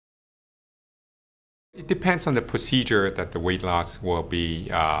It depends on the procedure that the weight loss will be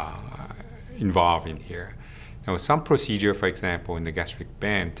involved in here. Some procedure, for example, in the gastric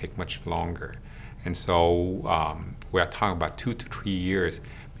band, take much longer. And so we are talking about 2 to 3 years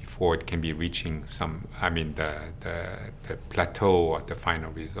before it can be reaching the plateau or the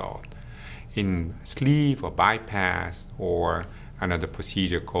final result. In sleeve or bypass or another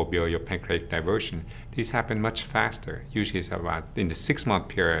procedure called biliopancreatic diversion, these happen much faster. Usually it's about in the 6-month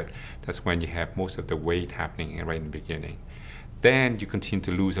period, that's when you have most of the weight happening right in the beginning. Then you continue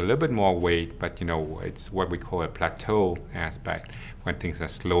to lose a little bit more weight, but it's what we call a plateau aspect, when things are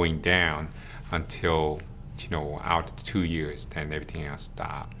slowing down until out 2 years, then everything else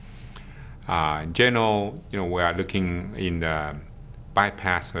stops. In general, we are looking in the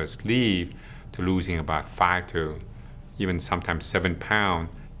bypass or sleeve to losing about 5 to even sometimes 7 pounds,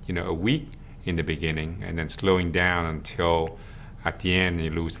 a week in the beginning, and then slowing down until at the end you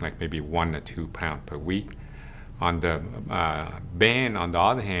lose like maybe 1 or 2 pounds per week. On the band, on the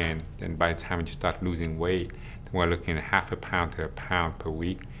other hand, then by the time you start losing weight, we're looking at 0.5 pound to 1 pound per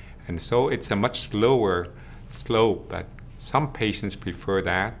week. And so it's a much slower slope, but some patients prefer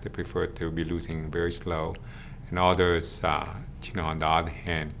that. They prefer to be losing very slow. And others, on the other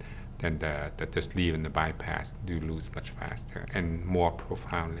hand, then the sleeve and the bypass do lose much faster and more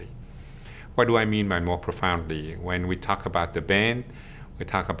profoundly. What do I mean by more profoundly? When we talk about the band, we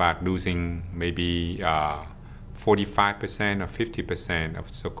talk about losing maybe 45% or 50%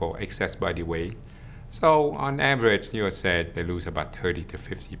 of so-called excess body weight. So on average, you said they lose about 30 to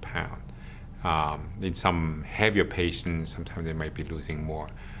 50 pounds. In some heavier patients, sometimes they might be losing more,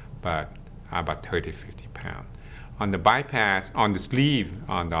 but about 30 to 50 pounds. On the bypass, on the sleeve,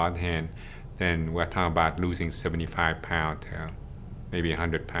 on the other hand, then we're talking about losing 75 pounds to maybe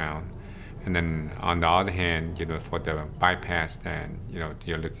 100 pounds. And then on the other hand, for the bypass, then,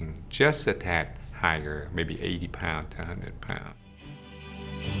 you're looking just a tad higher, maybe 80 pounds to 100 pounds.